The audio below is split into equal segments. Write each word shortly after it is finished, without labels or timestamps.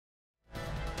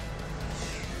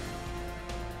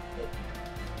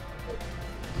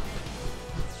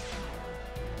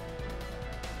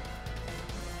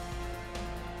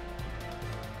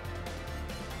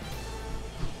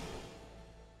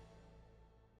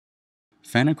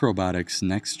FANUC Robotics'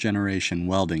 next-generation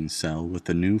welding cell with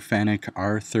the new FANUC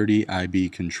R-30iB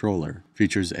Controller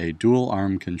features a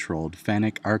DualARM-controlled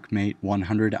FANUC ARC Mate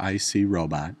 100iC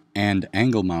robot and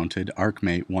angle-mounted ARC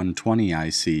Mate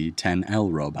 120iC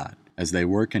 10L robot, as they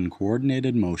work in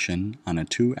coordinated motion on a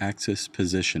two-axis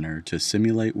positioner to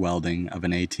simulate welding of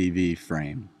an ATV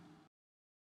frame.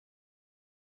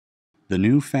 The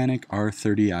new FANUC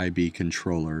R-30iB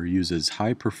controller uses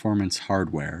high-performance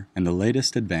hardware and the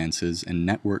latest advances in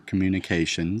network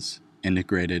communications,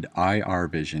 integrated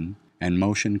iRVision, and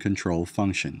motion control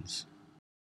functions.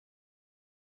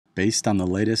 Based on the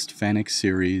latest FANUC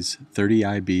Series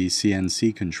 30iB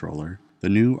CNC Controller, the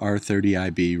new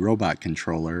R-30iB Robot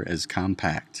Controller is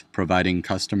compact, providing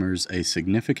customers a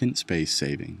significant space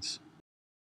savings.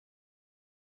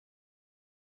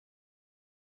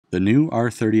 The new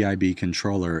R-30iB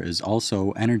controller is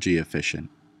also energy efficient,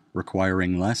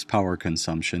 requiring less power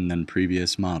consumption than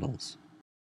previous models.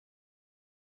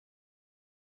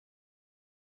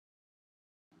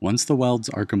 Once the welds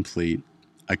are complete,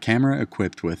 a camera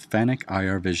equipped with FANUC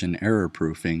iRVision error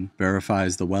proofing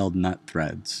verifies the weld nut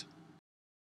threads.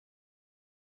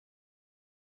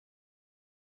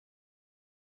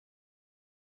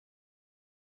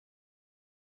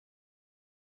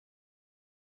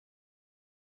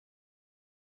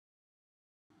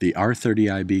 The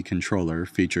R-30iB controller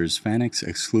features FANUC's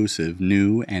exclusive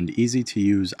new and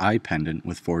easy-to-use iPendant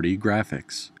with 4D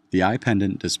graphics. The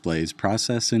iPendant displays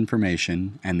process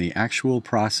information and the actual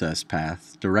process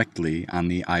path directly on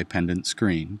the iPendant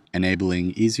screen,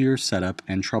 enabling easier setup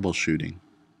and troubleshooting.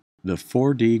 The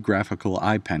 4D graphical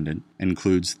iPendant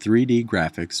includes 3D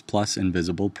graphics plus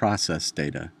invisible process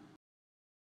data.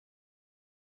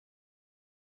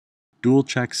 Dual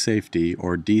Check Safety,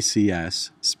 or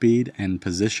DCS, speed and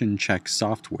position check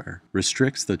software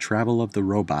restricts the travel of the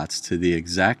robots to the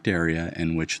exact area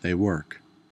in which they work.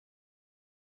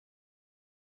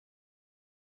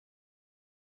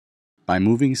 By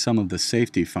moving some of the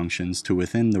safety functions to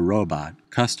within the robot,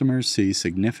 customers see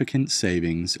significant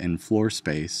savings in floor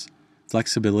space,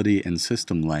 flexibility in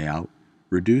system layout,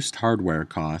 reduced hardware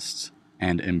costs,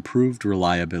 and improved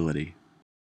reliability.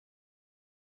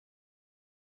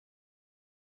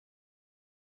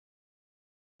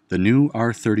 The new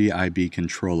R-30iB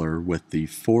controller with the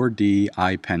 4D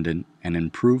iPendant and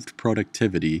improved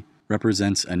productivity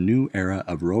represents a new era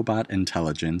of robot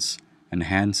intelligence,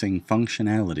 enhancing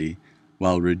functionality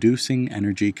while reducing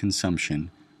energy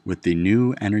consumption with the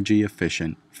new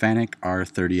energy-efficient FANUC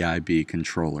R-30iB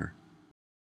controller.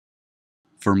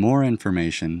 For more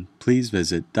information, please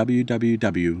visit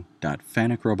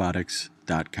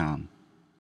www.fanucrobotics.com.